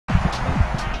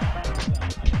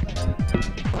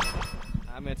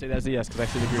say that's a yes because I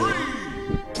see the green.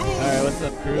 Alright, what's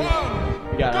up, crew?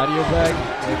 We got Audio Black,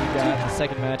 and we got the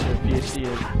second match of PhD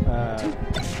and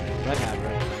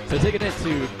Gunhaver. So taking it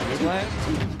to England,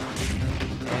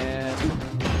 and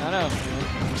I don't know.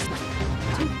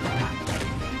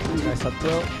 Ooh, nice up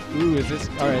tilt. Ooh, is this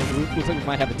alright? Looks like we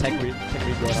might have a tech read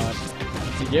going on.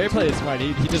 See, Gary played it smart.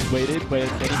 He just waited, but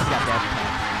then he just got dash attack.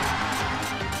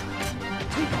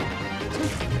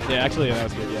 Yeah, actually, that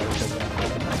was good. Yeah, we took that.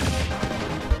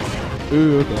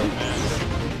 Ooh, okay.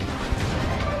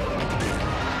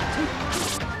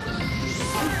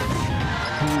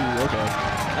 Ooh, okay.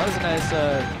 That was a nice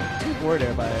forward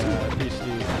there by PhD.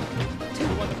 Who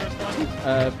won the first one?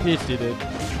 PhD did.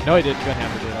 No, he didn't.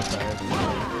 Gunhaver did. I'm sorry.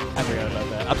 I forgot about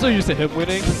that. I'm so used to him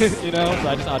winning, you know, so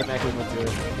I just automatically went to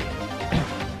it.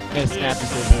 And snap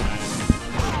decision.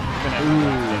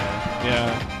 Ooh.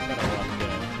 Yeah.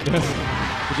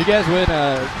 Did you guys win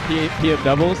PM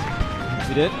doubles?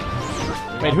 You did?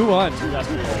 Wait, who won?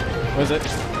 Was it?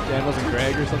 Dan wasn't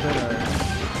Greg or something? Or?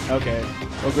 Okay.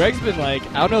 Well, Greg's been like,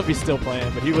 I don't know if he's still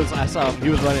playing, but I saw him, he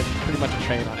was running pretty much a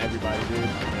train on everybody, dude.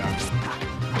 Yeah.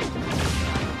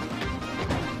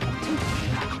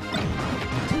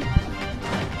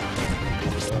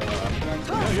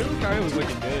 Your Lucario was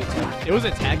looking good. It was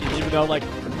attacking, even though like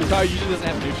Lucario usually doesn't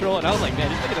have neutral, and I was like, man,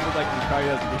 he's making it look like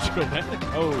Lucario has neutral, man.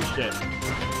 Oh shit.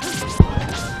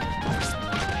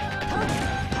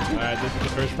 Alright, this is the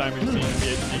first time we've seen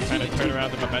PhD kind of turn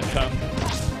around the momentum.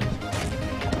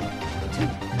 The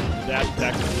dash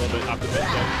attack is a little bit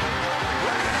optimistic,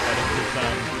 but it's just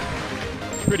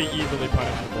pretty easily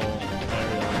punishable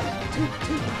areas.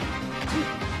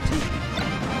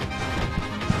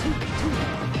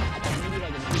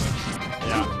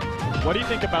 Yeah. What do you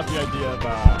think about the idea of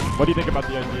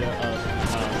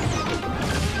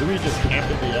Louis just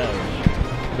camping the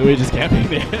edge? Louis just camping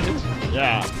the edge?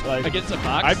 Yeah, like against a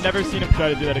Fox? I've never seen him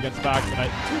try to do that against Fox,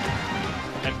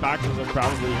 and Foxes are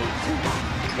probably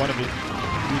one of his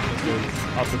weaknesses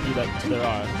of the few that there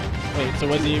are. Wait, so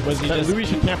was he just Louis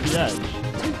should camp the edge?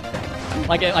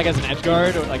 Like as an edge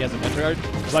guard or like as an edge guard?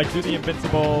 Like do the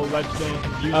invincible ledge thing,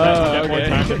 use that to get more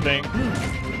time to think.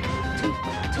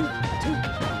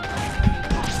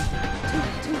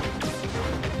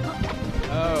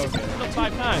 Oh, okay. Still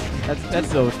 5 times. That's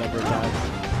still a number of times.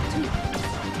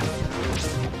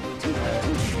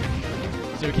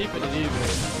 So we're keeping it even,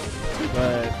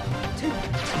 but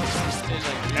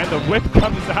and the whip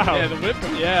comes out. Yeah, the whip.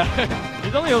 Yeah.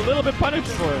 He's only a little bit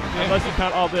punished for it, unless you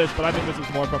count all this. But I think this is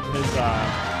more from his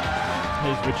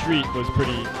retreat was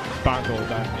pretty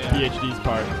bungled on PhD's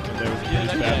part. And there was a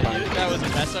pretty bad punish. That was a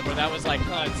mess up, but that was like,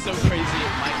 oh, it's so crazy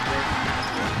it might work.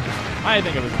 I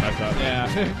think it was a mess up. Yeah.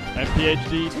 And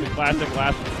PhD, the classic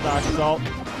last stock assault.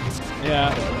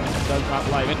 Yeah. Does not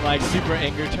like when like super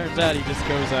anger turns out, he just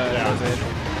goes was it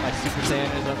like Super Saiyan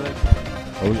or something?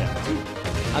 Oh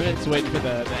yeah. I'm just waiting for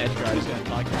the edge guard. He's gonna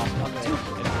like cross on the edge. There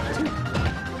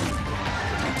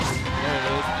it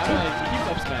is. I'm like, he keeps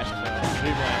up smashing though.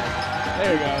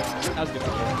 There we go. That was good.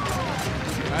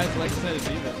 Alright, so like I said, it's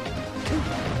even.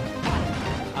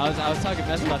 I was talking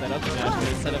mess about that up smash, but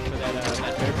it's set up for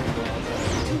that fair ball.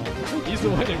 So he's the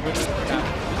one in winning. Yeah.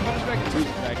 There's punish back and lose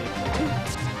back in.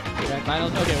 Grand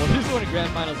finals? Okay, well who's the one in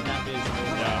grand finals and not me?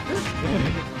 Yeah.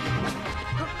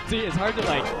 See, it's hard to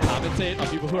like compensate on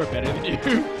people who are better than you. You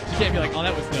can't be like, oh,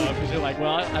 that was dumb, because you're like,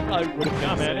 well, I probably would have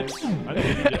done man.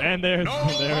 And there it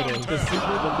is.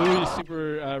 The Louis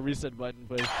super reset button,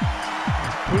 but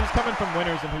who's coming from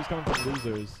winners and who's coming from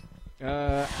losers? 3,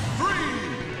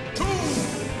 2,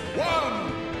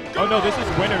 1. Oh no, this is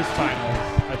winners finals,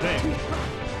 I think.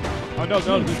 Oh no,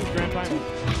 this is grand finals.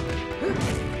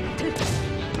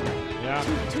 Yeah.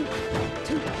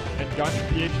 And Gun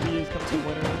PhD is coming from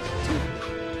winners.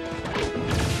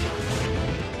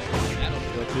 That'll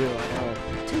feel too, I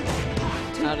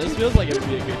know. This feels like it would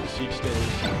be a good Sheik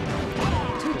stage.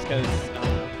 Just because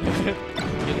you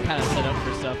get to kind of set up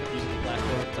for stuff and using the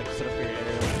platforms, like set up for your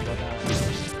area and whatnot.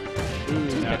 Ooh,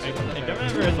 yeah, and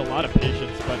Gunhaver has a lot of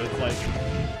patience, but it's like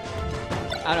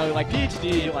I don't know, like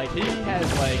PhD, like he has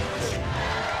like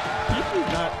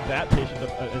PhD's not that patient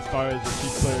as far as a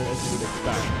Sheik player as you would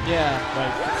expect. Yeah,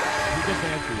 like he's just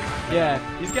fancy. Yeah,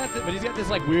 he's got this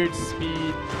like weird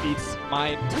speed beats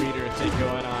mind reader thing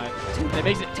going on. And it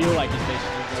makes it feel like he's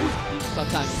patient. He's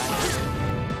sometimes kind of.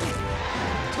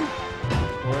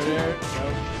 Forward air? No.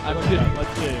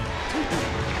 Let's see.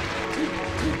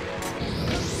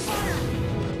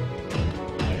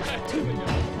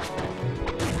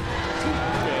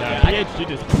 PhD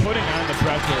just putting on the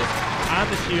pressure on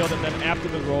the shield, and then after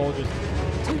the roll, just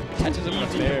catches him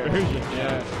with a fair. Version.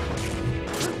 Yeah.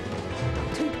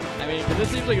 I mean, because it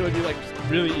seems like it would be like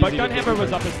really easy. But Gunhaver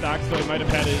was up his stock, so he might have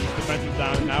had his defenses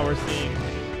down. And now we're seeing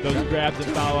those grabs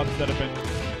and follow-ups that have been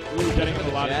getting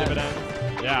a lot of dividends.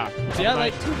 Yeah. See, I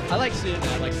like seeing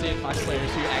that, like seeing Fox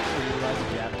players who actually utilize the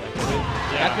jab. Like,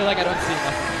 I feel like I don't see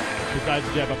enough. Besides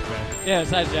jab up smash. Yeah,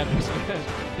 besides jab up smash.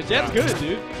 The jab's good,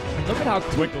 dude. Look at how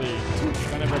quickly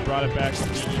Gunhaver brought it back to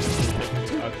being able to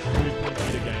take a 3-point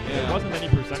lead again. Yeah. There wasn't any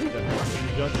percentage difference. He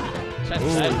just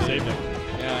saved him.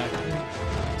 Yeah.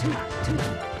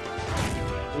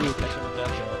 Ooh, catch him with that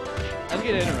though. That's a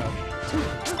good interrupt.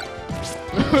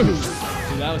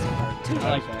 Dude, that was hard. I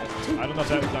like that. I don't know if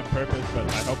that was on purpose, but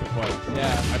I hope it was.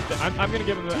 Yeah. I'm going to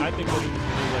give him the, I think this is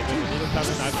like the needle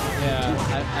coming.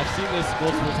 I've seen this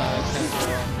multiple times.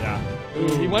 Yeah.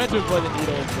 Ooh, he wanted to avoid the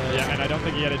needles. Yeah, and I don't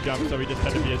think he had a jump, so he just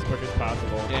had to be as quick as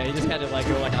possible. Yeah, he just had to like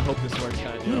go like, I hope this works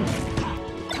kind of deal.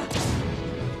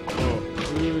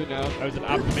 Ooh, no. That was an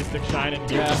optimistic shine, and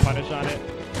he was a punish on it.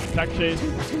 Tech chase.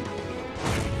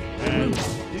 And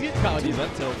he's getting caught with these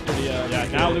up tilts pretty, yeah,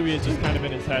 now Louis is just kind of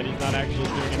in his head. He's not actually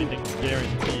doing anything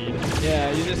guaranteed.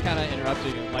 Yeah, he's just kind of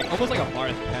interrupting him, like almost like a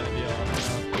Marth kind of deal.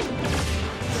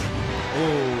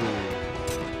 Ooh.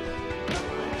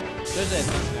 There's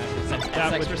that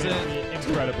that would make me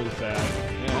incredibly sad.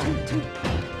 Yeah.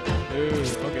 Ooh,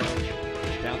 okay.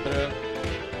 Down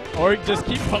throw. Or just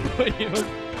keep bubbling him.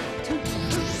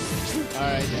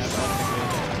 Alright, yeah,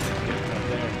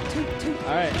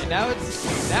 alright, and now it's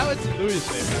Louis'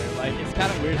 favor. Like it's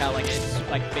kind of weird how like it's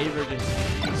like favor just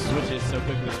switches so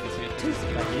quickly in this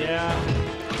game. Like,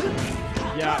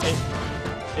 yeah.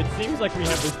 It seems like we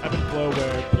have this ebb and flow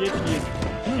where PhD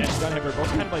and Gunhaver both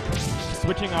kind of like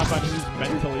switching off on who's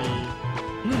mentally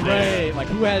there. Right, like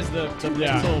who has the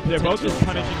mental. They're both just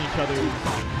punishing each other's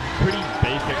pretty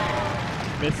basic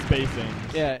misspacing.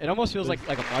 Yeah, it almost feels like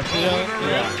a Marth deal.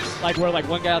 Yeah. Like where like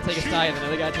one guy will take a side and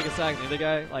another guy will take a side and the other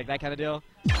guy, like that kind of deal.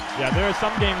 Yeah, there are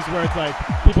some games where it's like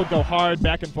people go hard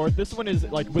back and forth. This one is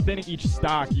like within each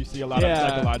stock you see a lot of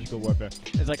psychological warfare.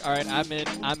 It's like, all right, I'm in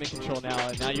control now,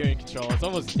 and now you're in control. It's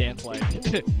almost dance-like,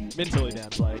 mentally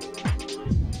dance-like.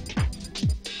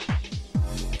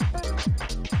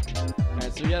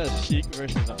 Alright, so we got a Sheik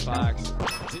versus a Fox.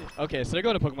 Okay, so they're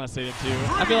going to Pokemon Stadium 2.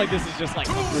 I feel like this is just like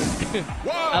comfort.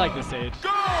 I like this stage.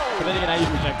 But then again, I use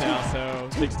projectile, so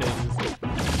big stages.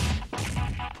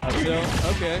 Uphill,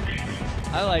 okay.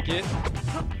 I like it.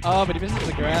 Oh, but he misses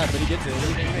the grab, but he gets it.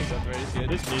 He makes up for it. He's good.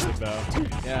 This music, though.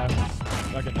 Yeah.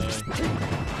 Fucking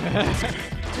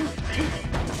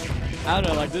I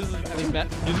don't know, like this is, I mean,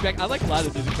 music back. I like a lot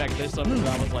of the music back. There's something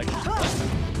that I was like,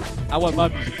 I want my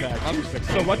music back. My music back.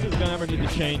 So what does Gunhaver need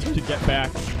to change to get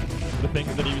back the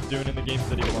things that he was doing in the games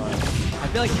that he won? I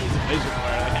feel like he needs a vision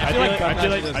more. I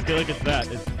feel like it's that.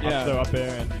 It's up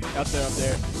there, and up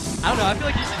there. I don't know. I feel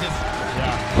like he should just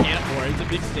camp more. It's a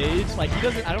big stage. Like he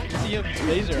doesn't. I don't see him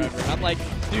laser ever. And I'm like,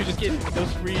 dude, just get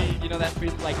those free. You know that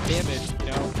free like damage.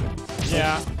 You know.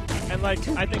 Yeah. And like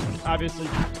I think obviously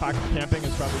Fox camping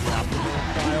is probably the optimal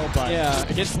style,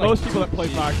 but against most people that play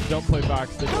Fox don't play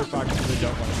Fox. They play Fox because they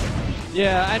don't want to play Fox.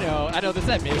 Yeah, I know. There's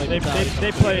that melee mentality.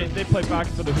 They play Fox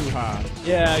for the hoo-ha.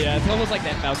 Yeah. It's almost like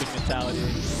that Falcon mentality.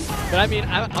 But I mean,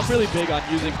 I'm really big on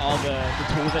using all the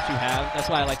tools that you have. That's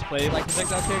why I like to play like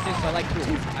projectile characters. So I like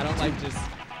tools. I don't like just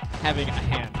having a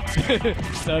hand.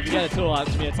 So if you got a tool,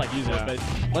 to me it's like use it. But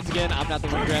once again, I'm not the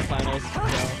winner grand finals. So.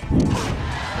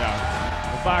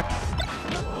 Yeah. Well, Fox.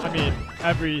 I mean,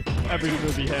 every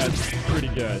move he has is pretty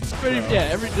good.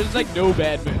 There's like no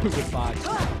bad move with Fox.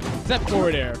 Except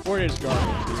forward air. Forward air is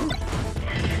garbage, dude.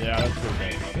 Yeah, that's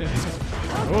good.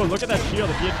 Oh, look at that shield.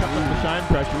 If he had kept up the shine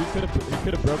pressure, he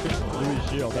could have broken Louis'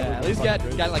 shield. Yeah, at least got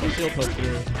like a shield poke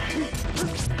through.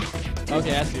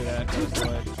 Okay, I see that.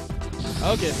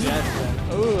 Okay, see that.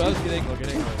 Ooh, that was a good angle.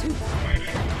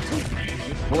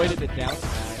 Avoided the down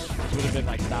smash, which would have been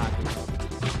like stock.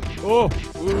 Ooh,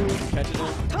 catching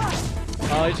him.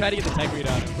 Oh, he tried to get the tech read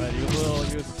on him, but he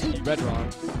read wrong.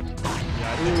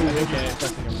 Yeah, okay.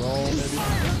 Expecting a roll, maybe.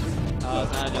 Oh,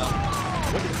 it's not enough.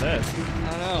 Look at this. I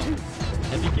don't know.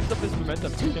 If he keeps up this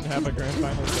momentum, he can have a grand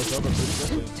final that's over pretty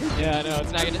quickly. Yeah, I know.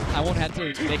 It's not gonna. I won't have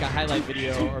to make a highlight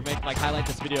video or highlight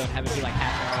this video and have it be like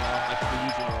half an hour like the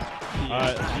usual.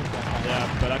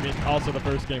 Yeah, but I mean, also the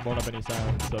first game won't have any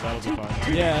sound, so that'll be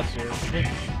fine. Yeah, that's true.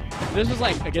 This was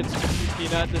like against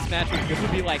Peanut. This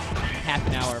would be like half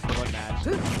an hour for one match.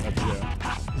 That's true.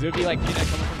 It would be like Peanut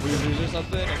coming from losers or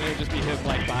something, and it would just be him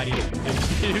like bodying.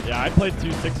 Yeah, I played 2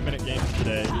 6-minute games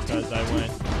today because I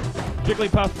went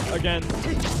Jigglypuff against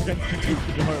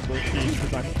adorable Sheik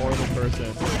because I'm a horrible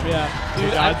person. Yeah,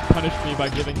 dude, God punished me by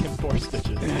giving him 4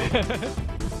 stitches.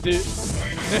 Dude,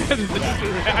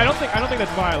 I don't think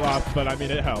that's why I lost, but I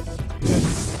mean it helped.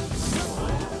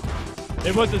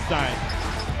 It was a sign.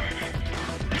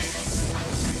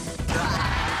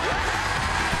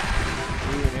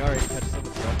 Ooh, they already touched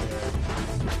someone's up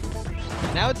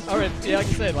there. Now it's alright. Yeah, like I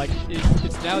said, like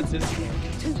it's now it's his.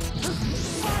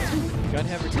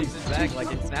 Gunhaver takes it back.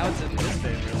 Like it's in his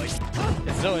favor. Like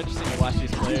it's so interesting to watch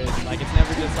these players. Like it's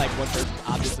never just like one person's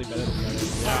obviously better than the other.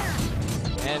 Yeah.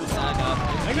 And it's not enough. I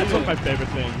think that's one of my favorite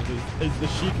things is the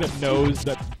Sheik that knows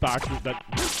that Fox is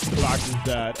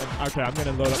dead. And, okay, I'm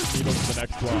gonna load up the needles for the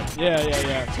next one. Yeah.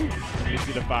 And you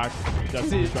see the Fox just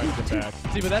trying to get back.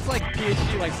 See, but that's like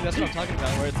PhD. Like, see, that's what I'm talking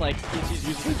about. Where it's like PhD's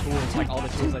using the tools, like all the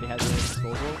tools that he has at his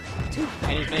disposal,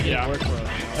 and he's making it work for him.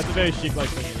 That's a very Sheik-like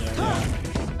thing.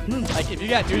 Yeah. Like if you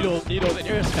got needles and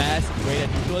you're as fast and great at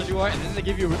neutral as you are, and then they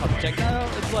give you a projectile,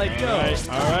 it's like go.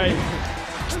 All right.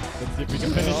 Let's see if we can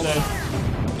finish this.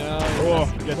 No. Oh,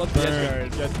 gets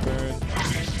burned.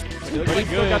 But he But he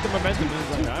still got the momentum. He's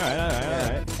like,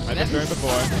 alright. I've been burned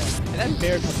before. And that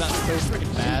bear comes out so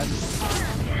freaking fast.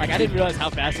 Like I didn't realize how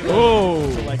fast it was. Oh,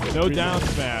 so, like, no down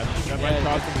smash. That might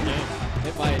cost him the game.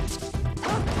 It might.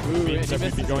 Ooh, Means that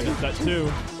we'd be going to set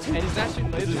 2. And he's not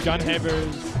shooting lasers. This is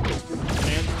Gunhaver's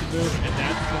chance to move, and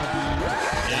that's going to be...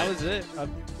 That was it. Up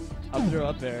throw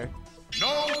up there.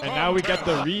 And now we get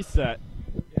the reset.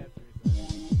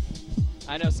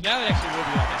 I know, so now it actually will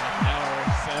be like a half an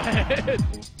hour, so.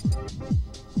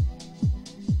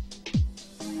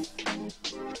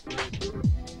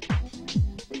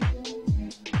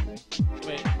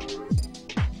 Wait.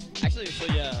 Actually, so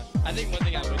yeah, I think one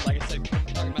thing I would, like I said,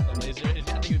 talking about the laser, I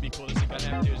think it would be cool to see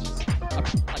Gunhaver do is just,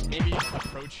 like maybe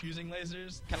approach using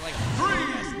lasers, kind of like a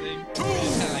 3, 2, thing.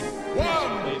 Just kind of like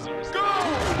lasers. Go!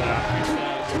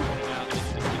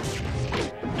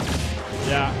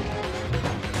 Yeah.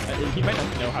 He might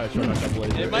not know how to short out double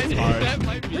laser. It might, that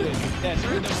might be it. Yeah,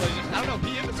 short out double laser. I don't know,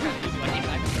 PM it's kind of easy, like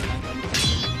exactly.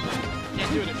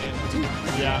 Can't do it in man.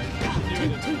 Yeah. Can't do it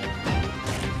in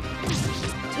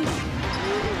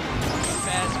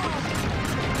fast.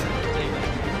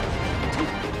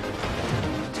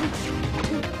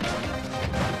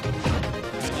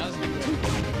 That was good.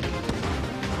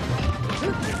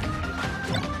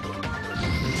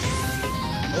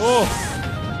 Oh!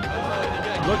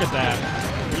 Look at that.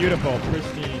 Beautiful,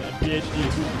 pristine, and PhD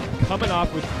coming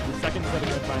off with the second set of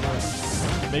the finals,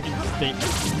 making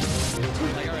statements.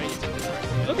 Like, alright, he took the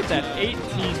first. Look at that 18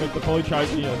 with the fully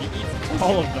charged needle. He eats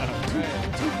all of them.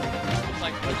 It's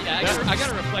like, yeah, I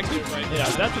gotta reflect it right now. Yeah,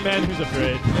 that's a man who's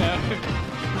afraid. Yeah.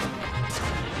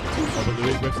 Oh, but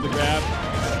Louis whips the grab.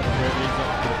 Where it leads up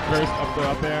to the first up throw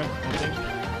up there, I think.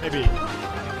 Maybe.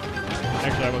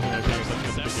 Actually, I wasn't really paying attention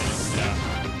at the beginning. Yeah.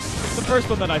 The first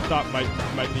one that I thought might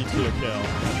lead to a kill,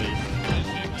 at least.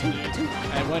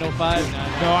 At 105?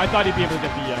 No, I thought he'd be able to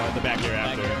get the back air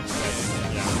after.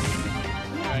 Yeah.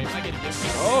 Alright, I get a gift.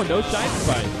 Oh, no shine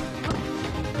spike.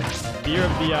 Fear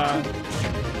of the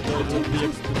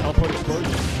teleport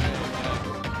explosion.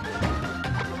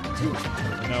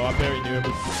 No, up there he knew it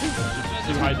was just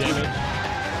too high damage.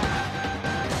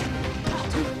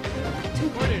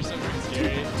 Corner is so pretty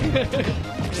scary. It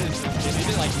is so scary. He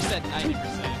did like, he's at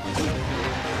 90%.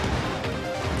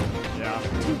 Yeah.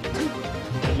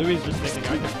 And Louis is just thinking,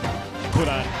 I can put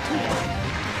on,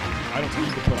 I don't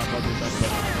need to put on bubble stuff,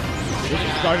 but this is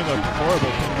starting to look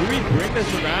horrible. Can Louis bring this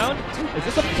around? Is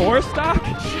this a 4-stock?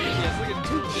 Yes, look at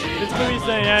It's Louis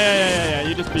saying, yeah,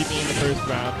 you just beat me in the first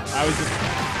round. I was just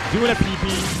doing a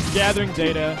PP, gathering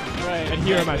data, and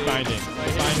here are my findings.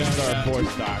 The findings are a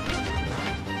 4-stock.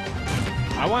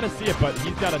 I want to see it, but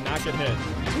he's got to not get hit.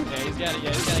 Yeah, he's got to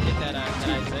get that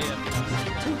Isaiah.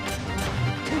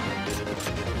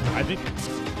 I think,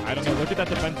 I don't know, look at that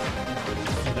defense.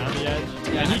 He's on the edge.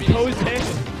 Yeah, and he posed in.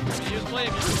 He was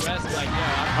playing his rest like,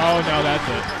 yeah. Oh, no, that's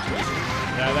it.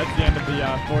 Yeah, that's the end of the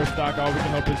 4-stock. All we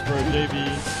can hope is for a JV,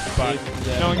 but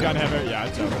knowing Gunhaver, yeah,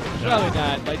 it's over. Probably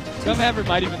not. Like, Gunhaver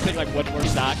might even take like one more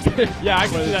stock. Yeah, I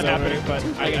can see that happening, but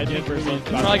I think he's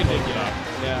probably gonna take it up.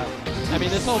 Yeah. I mean,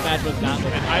 this whole match was not.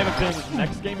 And I have a feeling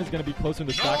next game is going to be closer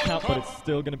to stock count, but it's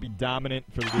still going to be dominant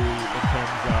for Louis in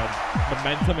terms of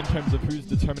momentum, in terms of who's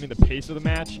determining the pace of the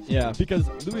match. Yeah. Because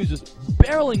Louis is just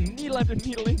barreling needle after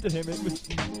needle into him. It was,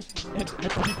 and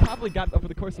he probably got over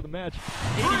the course of the match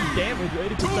 80 damage,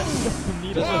 80% just from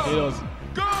needles.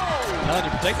 Go! Telling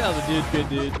you, projectile's a good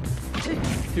dude.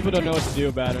 People don't know what to do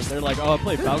about him. They're like, oh, I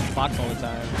play Fox all the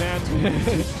time. Man.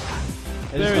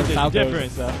 There is a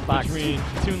difference between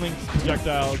Toon Link's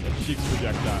projectiles and Sheik's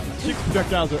projectiles. Sheik's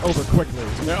projectiles are over quickly.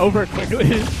 They're over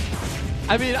quickly.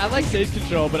 I mean, I like stage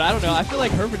control, but I don't know. I feel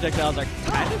like her projectiles are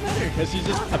kind of better because she's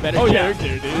just a better character,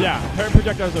 dude. Yeah, her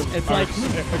projectiles are, It's are like-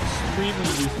 extremely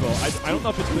useful. I don't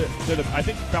know if it's I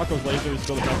think Falco's laser is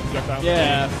still the best projectile. in the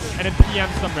Yeah. game. And in PM,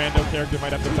 some random character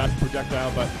might have the best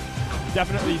projectile, but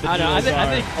definitely the I know. I deals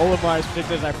think Olimar's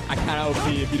projectiles are kind of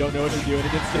OP if you don't know what you're doing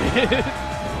against it.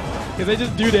 Because they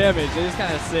just do damage. They just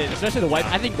kind of sit. Especially the white.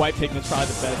 I think white pigment's probably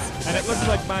the best. And it looks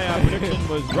like my prediction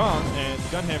was wrong, and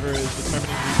Gunhaver is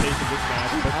determining the pace of this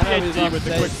match. But I know, he's PhD off with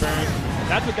the stage. quick burn.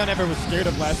 That's what Gunhaver was scared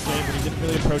of last game when he didn't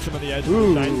really approach him on the edge with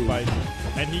Ooh. the Giant Spike.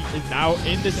 And he is now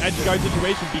in this edge guard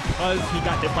situation because he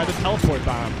got hit by the teleport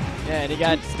bomb. Yeah, and he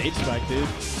got stage spike, dude.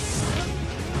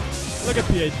 Look at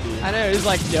PhD. I know. He's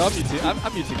like, yo, I'm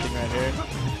Mewtwo King right here.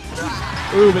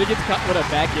 Ooh, but he gets caught with a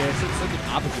back air. So it's in the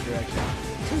opposite direction.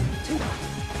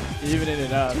 Evening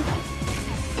it up.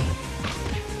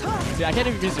 See, I can't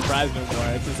even be surprised no more.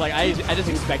 It's just like I just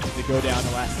expect it to go down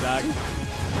the last stock.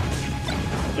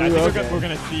 Yeah, I think okay. we're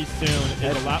going to see soon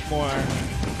is a lot more.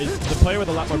 Is the player with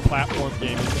a lot more platform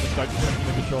game is going to start taking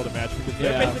the control of the match because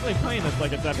they're basically playing this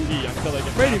like it's FP until they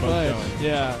get Pretty combos much, going.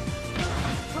 yeah.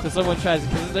 So someone tries,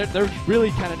 because they're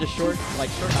really kind of just short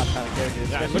hop kind of characters.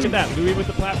 Yeah, look at that, Louis with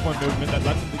the platform movement that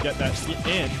lets him to get that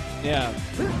in, Yeah.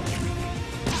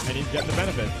 and he's getting the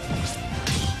benefit.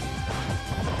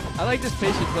 I like this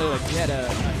patient play. Like he had an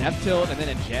F tilt and then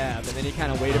a jab, and then he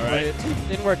kind of waited for it.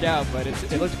 Didn't work out, but it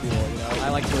looked cool. You know, I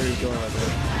like where he was going with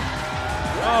it.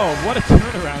 Oh, what a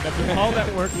turnaround! After all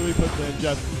that work Louis puts in,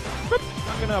 just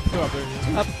I'm gonna up throw up there.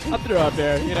 Up throw up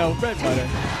there. You know, bread and butter.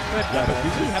 Yeah, but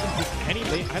usually haven't used any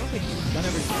laser. I don't think he's done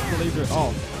ever used the laser at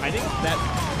all. I think that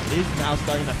is now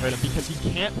starting to hurt him because he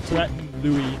can't threaten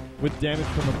Louis with damage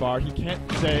from a bar. He can't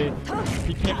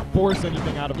force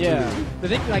anything out of Louis. The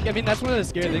thing, like, I mean, that's one of the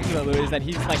scary things about Louis is that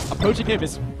he's like approaching him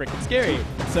is freaking scary.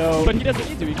 So, But he doesn't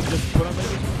need to. He can just put on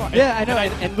lasers from far. yeah, I know.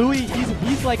 And Louis,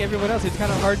 he's like everyone else. It's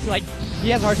kind of hard to like. He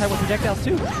has a hard time with projectiles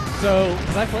too. So,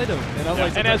 because I played him, and I'm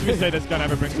like, and as we say, this gun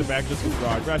ever brings it back just with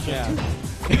raw aggression. Yeah.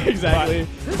 Exactly.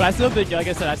 But I still think, like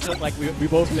I said, like we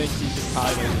both think he should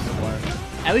probably laser some more.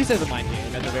 At least as a mind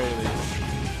game, at the very least.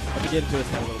 Let me get into this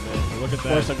now a little bit. Look at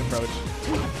Force that. an approach.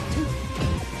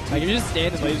 Like if you just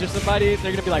stand and laser somebody,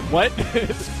 they're gonna be like, "What?"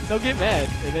 They'll get mad,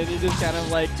 and then you just kind of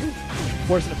like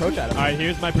force an approach out of them. All right,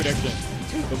 here's my prediction.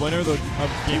 The winner of Game 3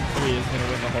 is going to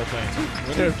win the whole thing.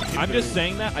 I'm just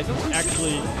saying that. I didn't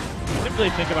really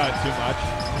think about it too much.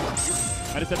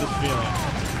 I just had this feeling.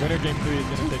 Winner Game 3 is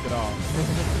going to take it all.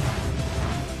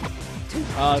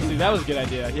 See, that was a good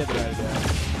idea. He had the right idea.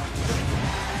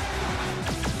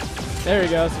 There we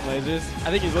go, some lasers. I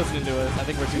think he's listening to us. I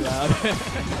think we're too loud.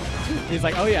 He's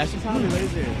like, oh yeah, I should probably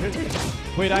laser.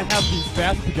 Wait, I have these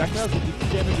fast projectiles that do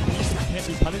damage to pieces and can't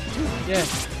be punished? Yeah,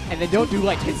 and they don't do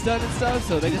like hit stun and stuff,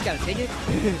 so they just gotta take it.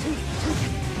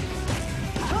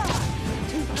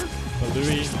 But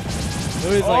Louis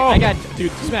like, I got,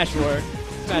 dude, Smash 4 live.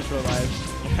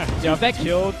 Yo, if that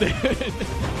killed in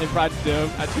Pride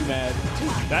Doom, I'm too mad.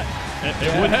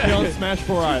 It wouldn't kill in Smash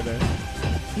 4 either.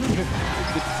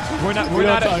 We're not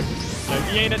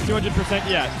he ain't at 200%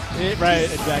 yet. Right,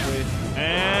 exactly.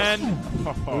 And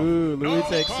ooh, Louis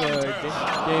takes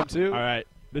game 2. All right,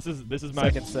 this is my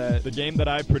second set. The game that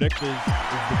I predict is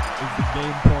the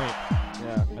game point.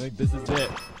 Yeah, I think this is it.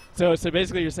 So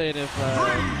basically, you're saying if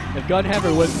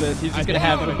Gunhaver wins this, he's just gonna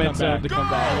have momentum to come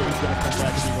back. He's gonna come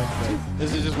back if he wins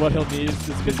this. This is just what he'll need.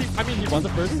 Because he won the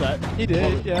first set. He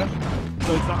did, yeah.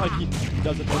 So it's not like he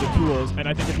doesn't know the tools. And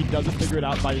I think if he doesn't figure it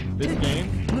out by this game,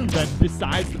 then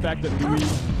besides the fact that Louis,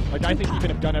 like I think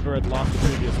even if Gunhaver had lost the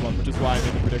previous one, which is why I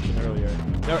made the prediction earlier,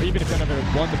 or even if Gunhaver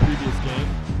had won the previous game,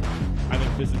 I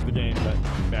think this is the game that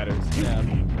matters. Yeah. I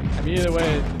mean, either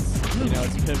way, it's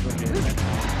pivotal here.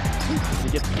 He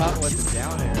gets caught with the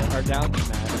down air, or down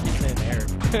smash. I keep saying air.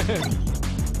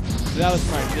 So that was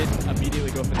smart. He didn't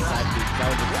immediately go for the side beat. That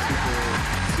was just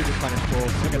super punishable,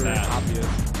 super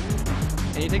obvious.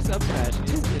 And he takes the up smash. And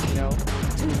he's in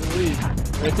the lead.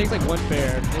 Or it takes like one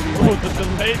fair. Maybe the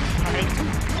delayed shine.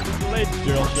 The delayed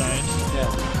drill shine.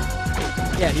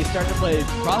 Yeah. Yeah, he's starting to play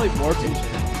probably more patient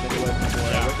than he was before.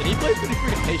 Yeah. And he plays pretty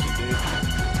freaking patient, dude.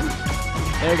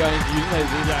 There you go, he's using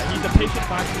lasers. Yeah, he's a patient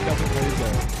fox who doesn't laser.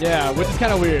 Yeah, which is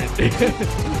kind of weird.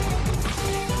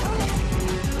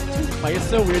 Like, it's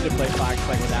so weird to play Fox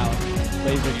like without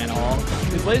lasering at all.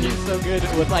 His lasers is so good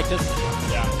with like just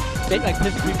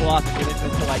pissing people off and getting them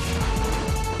to like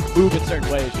move in certain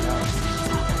ways, you know.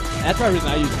 And that's probably the reason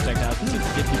I use projectiles, is just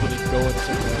to get people to go in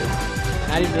certain ways.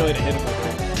 Not even really to hit them with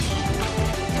it.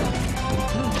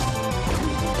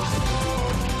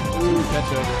 Ooh,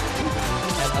 catch over.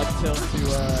 Up tilt to,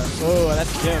 oh,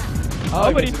 that's Jim.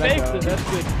 Oh, but he faked it. That's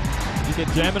good. You get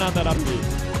jamming on that upbeat.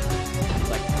 It's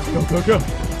like, go, go, go.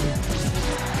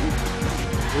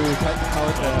 Ooh,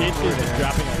 PhD is just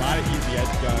dropping a lot of easy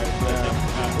edge guards.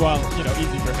 Well, you know,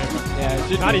 easy for him.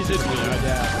 Yeah, Not easy for me.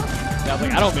 Yeah, I was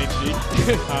like, I don't make Sheik.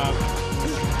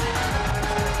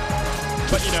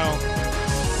 But, you know,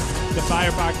 the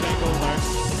firebox angles aren't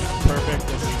perfect.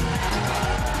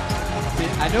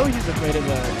 I know he's afraid of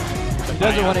he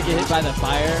doesn't want to get hit by the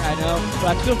fire, I know,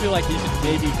 but I still feel like he should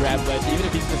maybe grab ledge, even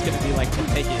if he's just going to be like, to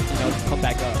take it, you know, come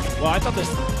back up. Well, I thought that,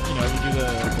 you know, you do the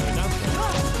announcement.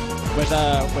 With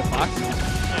Fox? Yeah.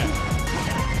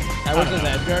 That was his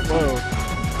edge guard? Whoa.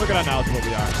 Look at how knowledgeable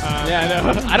we are. Yeah,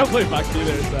 I know. I don't play Fox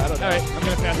either, so I don't know. Alright, I'm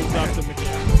going to pass this off to McKee.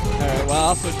 Alright, well,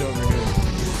 I'll switch over here.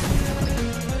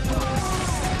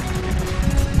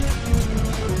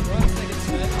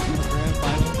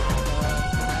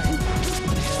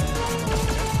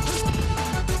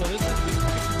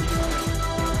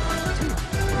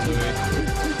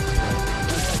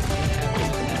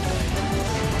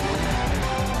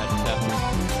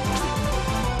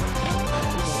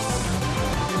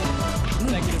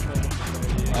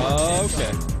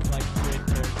 Okay.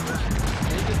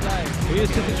 We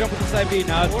just took the jump with the side B,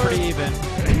 now it's pretty even.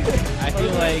 I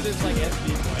feel like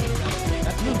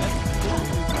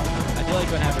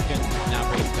Gunhaver can now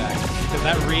bring it back. Because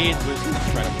that read was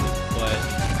incredible, but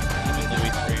I mean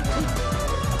Louis screamed.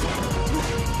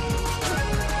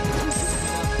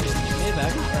 Hey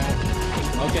back.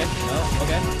 Okay. Oh,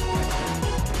 okay.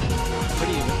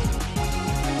 Pretty even.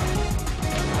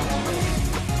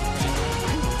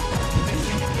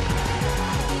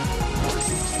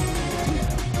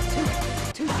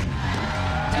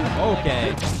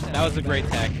 Okay, that was a great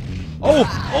tech. Oh!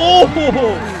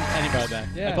 And he brought that.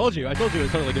 Yeah. I told you it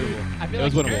was totally doable. It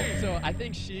was winnable. So I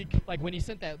think Sheik, like when he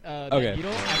sent that, Okay. you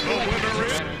know, I feel like he just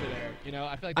ran over there. You know,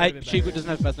 I feel like Sheik doesn't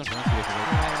have best enough runs to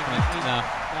No,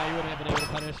 you wouldn't have been able to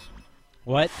punish.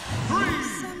 What?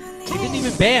 He didn't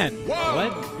even ban.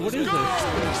 What? What is this?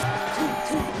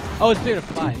 Oh, it's 3 to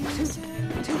 5.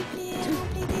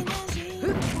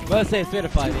 Well, let's say it's 3 to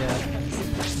 5, yeah.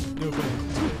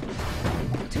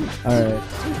 Alright.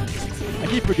 I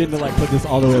keep forgetting to like put this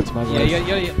all the way up to my voice.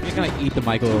 Yeah, you can like eat the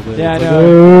mic a little bit. Yeah, I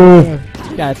know.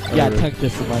 Yeah, tongue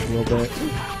kiss the mic a little bit.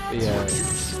 Yeah.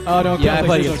 Oh, no. Yeah, I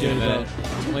played against you in a minute.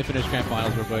 Only finished grand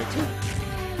finals real quick.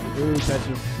 Ooh, catch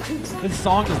him. This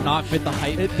song does not fit the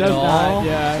hype. It does not.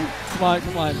 Yeah.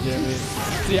 Come on, Jeremy.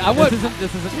 See,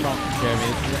 this isn't from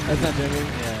Jeremy. That's not Jeremy.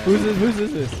 Yeah. Who's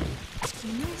this?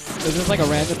 Is this like a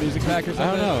random music pack or something?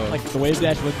 I don't know. Like the Wave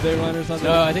Dash Wednesday one or something?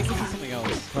 No, I think this is something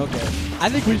else. Okay. I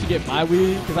think we should get my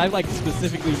Wii because I like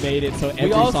specifically made it so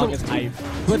every song is hype.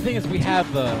 But the thing is, we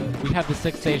have the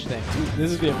 6 stage thing.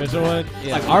 This is the official one.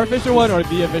 Yeah. Like our official one or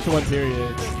the official one.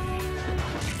 Period.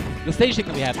 The stage thing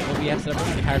that we have set up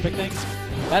for the chiropractic thing.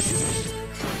 That's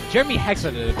Jeremy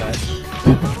Hexa did that.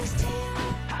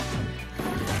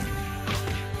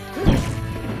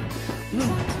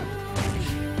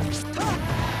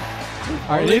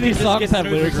 Are any of these songs have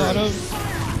lyrics on them?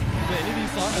 Any of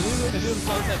these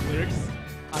songs have lyrics?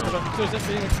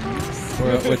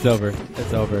 It's over.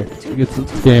 It's over.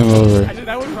 It's game over. Actually,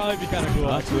 that would probably be kind of cool,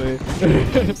 actually.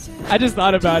 I just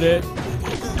thought about it.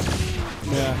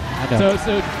 Yeah. I know.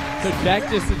 So Jack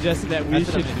just suggested that we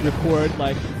should record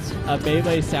like a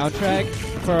Melee soundtrack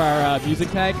for our music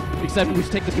tag, except we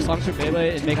should take the 2 songs from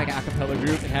Melee and make like an a cappella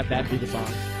group and have that be the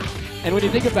song. And when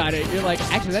you think about it, you're like,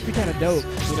 actually, that'd be kind of dope,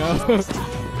 you know?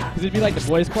 Because it'd be like the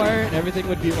boys' choir, and everything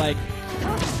would be like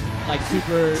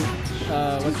super,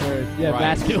 what's the word? Yeah, right.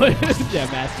 Masculine. Yeah,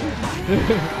 masculine.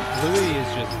 Louis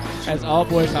is just as all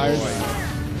boy choirs.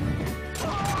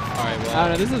 Alright, well. I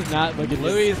don't know, this is not looking...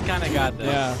 Louis kind of got this.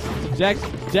 Yeah. So Jack's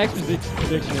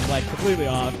prediction is like completely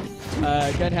off.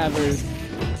 Gunhaver's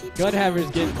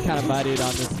getting kind of bodied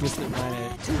on this distant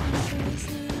planet.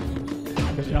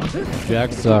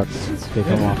 Jack sucks. Kick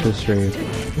him off the street.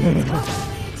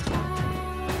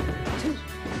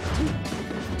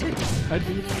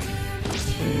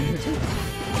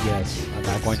 Yes, I'm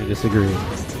not going to disagree.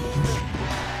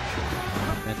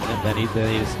 And then he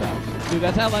just stops. Dude,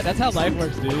 that's how life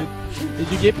works, dude.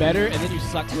 Is you get better and then you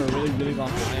suck for a really, really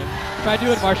long time. Try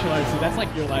doing martial arts, dude. That's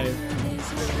like your life.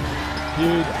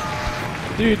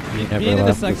 Dude, being in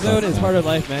the suck zone is part of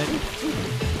life, man.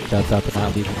 Shouts out to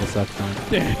not leaving the suck zone.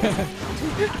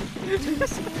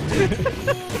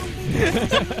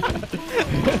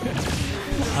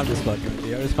 I'm just fucking with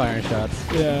you. I'm just firing shots.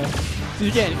 Yeah. So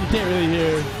you can't really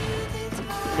hear.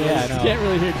 Yeah, I know. You can't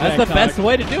really hear. That's the best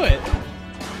way to do it.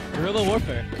 Guerrilla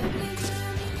warfare.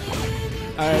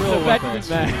 All right, so back to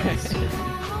the match.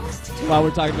 While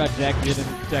we're talking about Jack being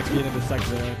in the suck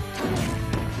zone.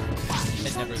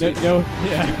 It never No, leaves. no,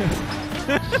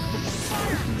 yeah.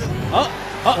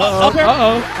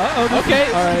 Okay,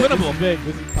 All right, winnable. this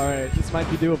is big. All right, this might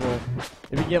be doable.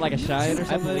 If you get like a shine or I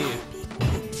something, believe.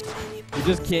 you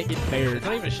just can't get bared. It's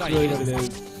not even a shot. That's really you what it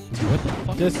just- is. What the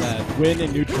fuck Just is that? win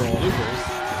in neutral. Bloopers.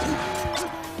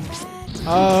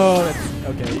 Oh, that's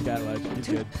okay. He got ledge. He's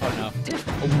good. Oh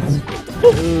no.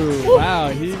 Ooh, wow,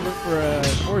 he went for a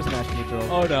forward smash neutral.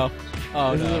 Oh no.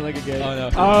 Oh This no. isn't looking good. Oh no.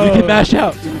 Oh, You can mash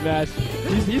out. You can mash.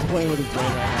 He's playing with his brain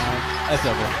right now. That's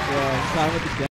over. Yeah, time with the